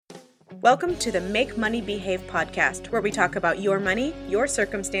Welcome to the Make Money Behave podcast, where we talk about your money, your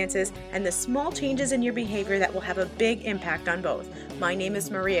circumstances, and the small changes in your behavior that will have a big impact on both. My name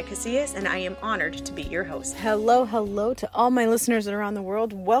is Maria Casillas, and I am honored to be your host. Hello to all my listeners around the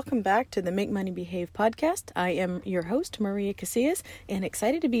world. Welcome back to the Make Money Behave podcast. I am your host, Maria Casillas, and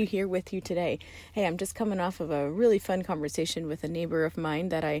excited to be here with you today. Hey, I'm just coming off of a really fun conversation with a neighbor of mine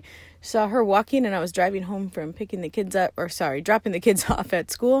that I saw her walking, and I was driving home from dropping the kids off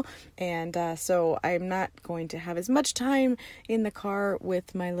at school. And so I'm not going to have as much time in the car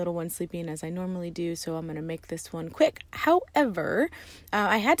with my little one sleeping as I normally do, so I'm going to make this one quick. However,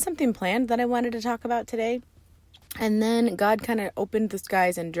 I had something planned that I wanted to talk about today. And then God kind of opened the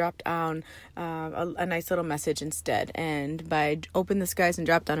skies and dropped down a nice little message instead. And by open the skies and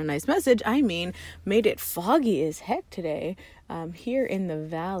drop down a nice message, I mean made it foggy as heck today here in the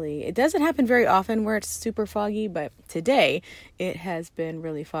valley. It doesn't happen very often where it's super foggy, but today it has been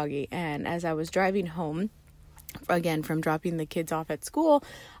really foggy. And as I was driving home, again, from dropping the kids off at school,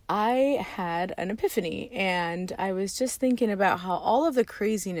 I had an epiphany, and I was just thinking about how all of the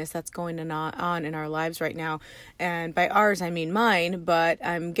craziness that's going on in our lives right now, and by ours, I mean mine, but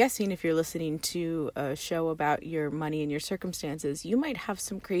I'm guessing if you're listening to a show about your money and your circumstances, you might have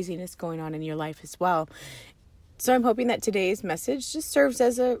some craziness going on in your life as well. So I'm hoping that today's message just serves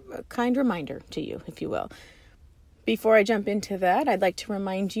as a kind reminder to you, if you will. Before I jump into that, I'd like to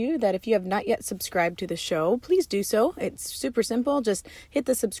remind you that if you have not yet subscribed to the show, please do so. It's super simple. Just hit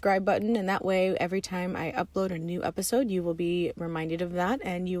the subscribe button, and that way, every time I upload a new episode, you will be reminded of that,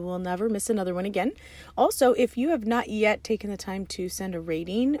 and you will never miss another one again. Also, if you have not yet taken the time to send a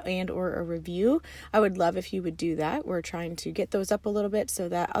rating and or a review, I would love if you would do that. We're trying to get those up a little bit so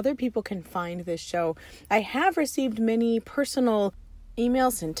that other people can find this show. I have received many personal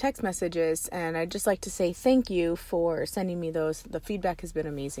emails and text messages, and I'd just like to say thank you for sending me those. The feedback has been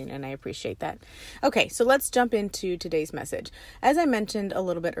amazing, and I appreciate that. Okay, so let's jump into today's message. As I mentioned a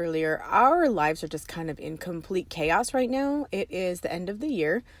little bit earlier, our lives are just kind of in complete chaos right now. It is the end of the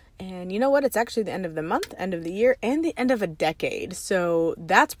year, and you know what? It's actually the end of the month, end of the year, and the end of a decade. So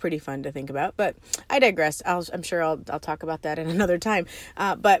that's pretty fun to think about, but I digress. I'm sure I'll talk about that in another time.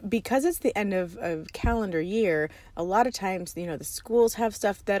 But because it's the end of a calendar year, a lot of times, the schools have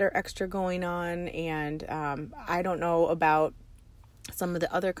stuff that are extra going on, and I don't know about some of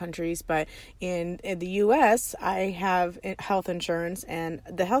the other countries, but in the U.S., I have health insurance, and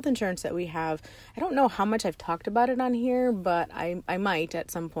the health insurance that we have, I don't know how much I've talked about it on here, but I might at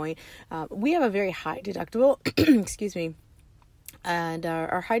some point. We have a very high deductible, excuse me, and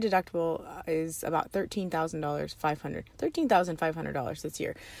our high deductible is about $13,500 this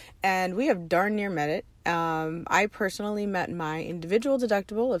year, and we have darn near met it. I personally met my individual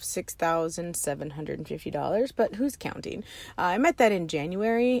deductible of $6,750, but who's counting? I met that in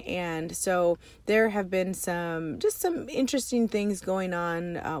January, and so there have been some interesting things going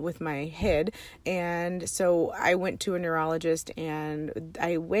on with my head, and so I went to a neurologist, and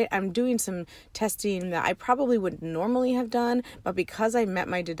I'm doing some testing that I probably wouldn't normally have done, but because I met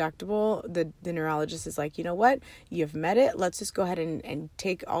my deductible, the neurologist is like, you know what, you've met it, let's just go ahead and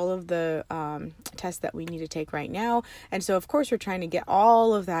take all of the tests that we need to take right now. And so of course we're trying to get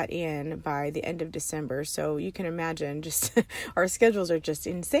all of that in by the end of December. So you can imagine just our schedules are just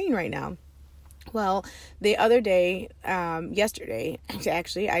insane right now. Well, the other day, yesterday,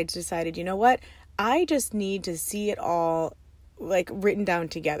 actually, I decided, you know what? I just need to see it all written down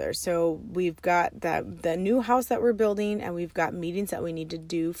together. So we've got the new house that we're building, and we've got meetings that we need to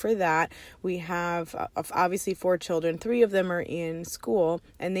do for that. We have obviously 4 children. 3 of them are in school,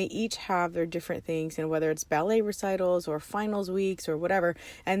 and they each have their different things, and whether it's ballet recitals or finals weeks or whatever.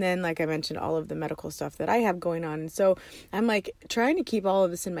 And then, like I mentioned, all of the medical stuff that I have going on. And so I'm trying to keep all of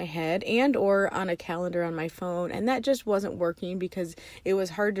this in my head and or on a calendar on my phone, and that just wasn't working because it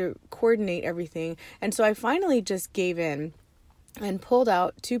was hard to coordinate everything. And so I finally just gave in and pulled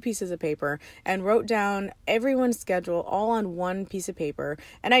out 2 pieces of paper and wrote down everyone's schedule all on one piece of paper.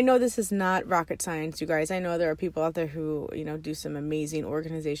 And I know this is not rocket science, you guys. I know there are people out there who, do some amazing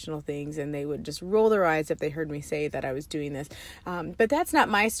organizational things, and they would just roll their eyes if they heard me say that I was doing this. But that's not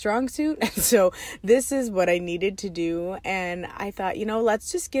my strong suit. And so this is what I needed to do. And I thought,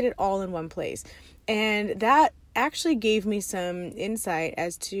 let's just get it all in one place. And that actually gave me some insight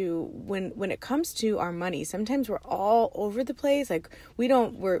as to when it comes to our money. Sometimes we're all over the place.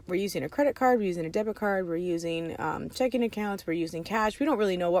 We're using a credit card, we're using a debit card, we're using checking accounts, we're using cash. We don't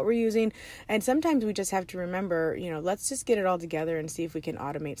really know what we're using. And sometimes we just have to remember, let's just get it all together and see if we can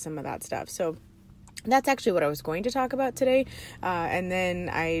automate some of that stuff. So that's actually what I was going to talk about today. And then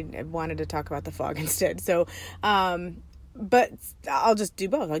I wanted to talk about the fog instead. So But I'll just do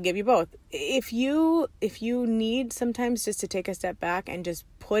both. I'll give you both. If you need sometimes just to take a step back and just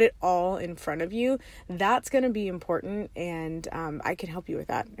put it all in front of you, that's going to be important. And I can help you with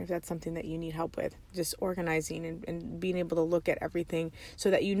that if that's something that you need help with. Just organizing and being able to look at everything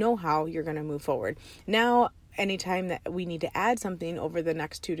so that you know how you're going to move forward. Now, anytime that we need to add something over the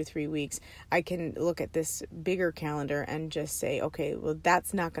next 2 to 3 weeks, I can look at this bigger calendar and just say, okay, well,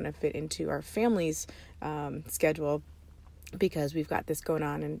 that's not going to fit into our family's schedule, because we've got this going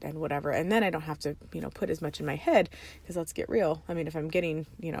on and whatever. And then I don't have to, put as much in my head, because let's get real. I mean, if I'm getting,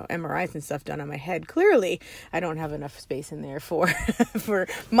 MRIs and stuff done on my head, clearly I don't have enough space in there for, for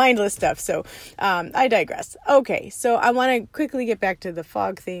mindless stuff. So, I digress. Okay. So I want to quickly get back to the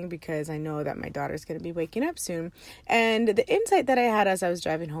fog thing, because I know that my daughter's going to be waking up soon. And the insight that I had as I was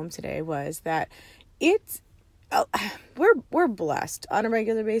driving home today was that we're blessed on a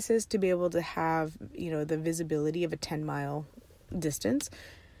regular basis to be able to have, the visibility of a 10-mile distance.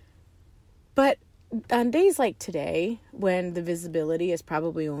 But on days like today, when the visibility is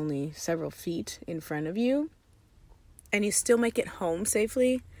probably only several feet in front of you, and you still make it home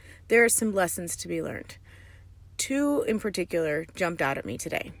safely, there are some lessons to be learned. 2 in particular jumped out at me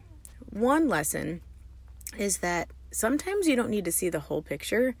today. One lesson is that sometimes you don't need to see the whole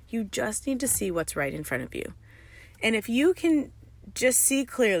picture. You just need to see what's right in front of you. And if you can just see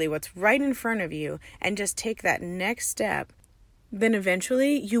clearly what's right in front of you and just take that next step, then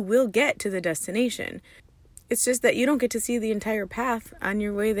eventually you will get to the destination. It's just that you don't get to see the entire path on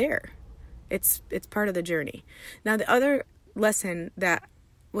your way there. It's part of the journey. Now, the other lesson that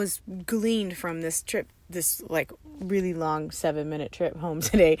was gleaned from this trip, this really long 7-minute trip home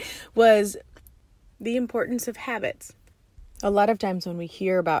today, was the importance of habits. A lot of times when we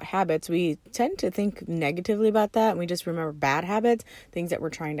hear about habits, we tend to think negatively about that, and we just remember bad habits, things that we're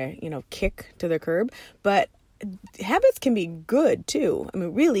trying to, kick to the curb. But habits can be good too. I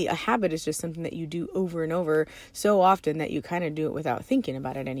mean, really, a habit is just something that you do over and over so often that you kind of do it without thinking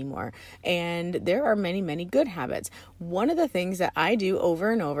about it anymore. And there are many, many good habits. One of the things that I do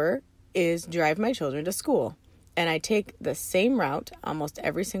over and over is drive my children to school. And I take the same route almost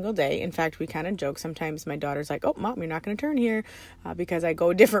every single day. In fact, we kind of joke sometimes. My daughter's like, "Oh, Mom, you're not going to turn here," because I go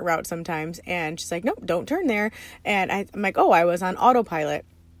a different route sometimes. And she's like, "Nope, don't turn there." And I'm like, "Oh, I was on autopilot."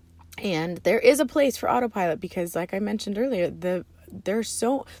 And there is a place for autopilot, because like I mentioned earlier, there's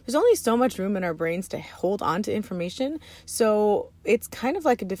only so much room in our brains to hold on to information. So it's kind of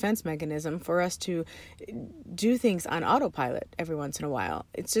like a defense mechanism for us to do things on autopilot every once in a while.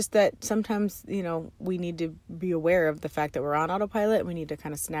 It's just that sometimes, we need to be aware of the fact that we're on autopilot. We need to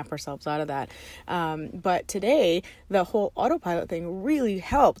kind of snap ourselves out of that. But today, the whole autopilot thing really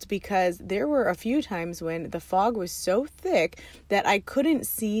helped, because there were a few times when the fog was so thick that I couldn't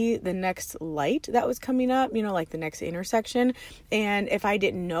see the next light that was coming up, like the next intersection. And if I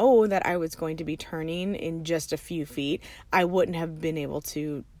didn't know that I was going to be turning in just a few feet, I wouldn't have been able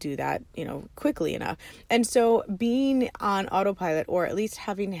to do that, quickly enough. And so being on autopilot, or at least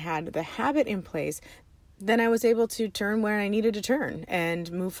having had the habit in place, then I was able to turn where I needed to turn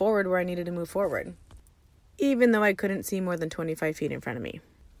and move forward where I needed to move forward, even though I couldn't see more than 25 feet in front of me.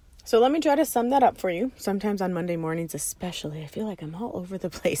 So let me try to sum that up for you. Sometimes on Monday mornings especially, I feel like I'm all over the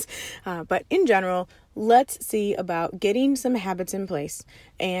place. But in general, let's see about getting some habits in place.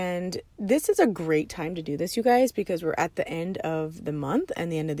 And this is a great time to do this, you guys, because we're at the end of the month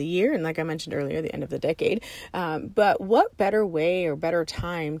and the end of the year. And like I mentioned earlier, the end of the decade. But what better way or better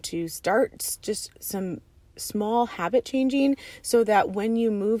time to start just some small habit changing, so that when you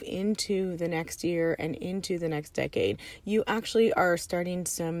move into the next year and into the next decade, you actually are starting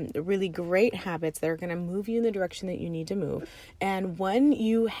some really great habits that are going to move you in the direction that you need to move. And when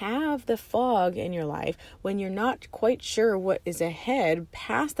you have the fog in your life, when you're not quite sure what is ahead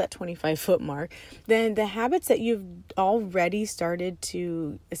past that 25-foot mark, then the habits that you've already started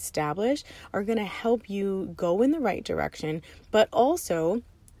to establish are going to help you go in the right direction, but also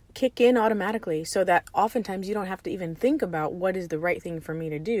kick in automatically, so that oftentimes you don't have to even think about what is the right thing for me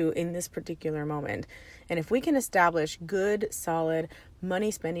to do in this particular moment. And if we can establish good, solid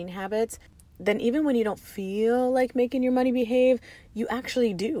money spending habits, then even when you don't feel like making your money behave, you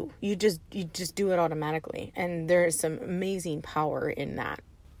actually do. You just do it automatically. And there's some amazing power in that.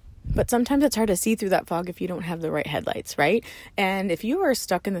 But sometimes it's hard to see through that fog if you don't have the right headlights, right? And if you are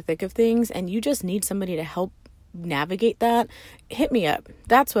stuck in the thick of things and you just need somebody to help navigate that, hit me up.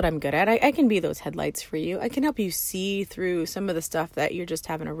 That's what I'm good at. I can be those headlights for you. I can help you see through some of the stuff that you're just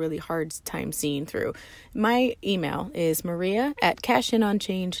having a really hard time seeing through. My email is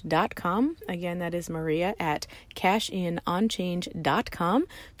maria@cashinOnChange.com. Again, that is maria@cashinOnChange.com.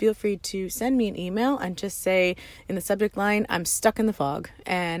 Feel free to send me an email and just say in the subject line, I'm stuck in the fog,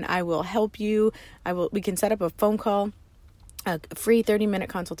 and I will help you. We can set up a phone call, a free 30-minute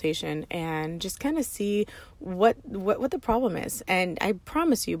consultation, and just kind of see what the problem is. And I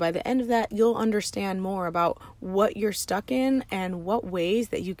promise you, by the end of that, you'll understand more about what you're stuck in and what ways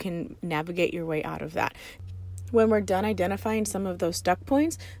that you can navigate your way out of that. When we're done identifying some of those stuck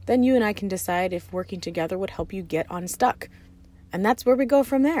points, then you and I can decide if working together would help you get unstuck. And that's where we go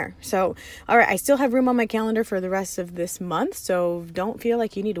from there. So, all right, I still have room on my calendar for the rest of this month, so don't feel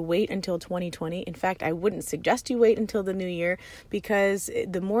like you need to wait until 2020. In fact, I wouldn't suggest you wait until the new year, because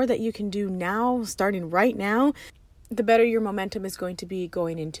the more that you can do now, starting right now, the better your momentum is going to be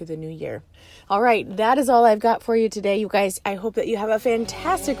going into the new year. All right, that is all I've got for you today, you guys. I hope that you have a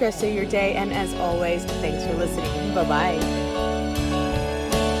fantastic rest of your day. And as always, thanks for listening. Bye-bye.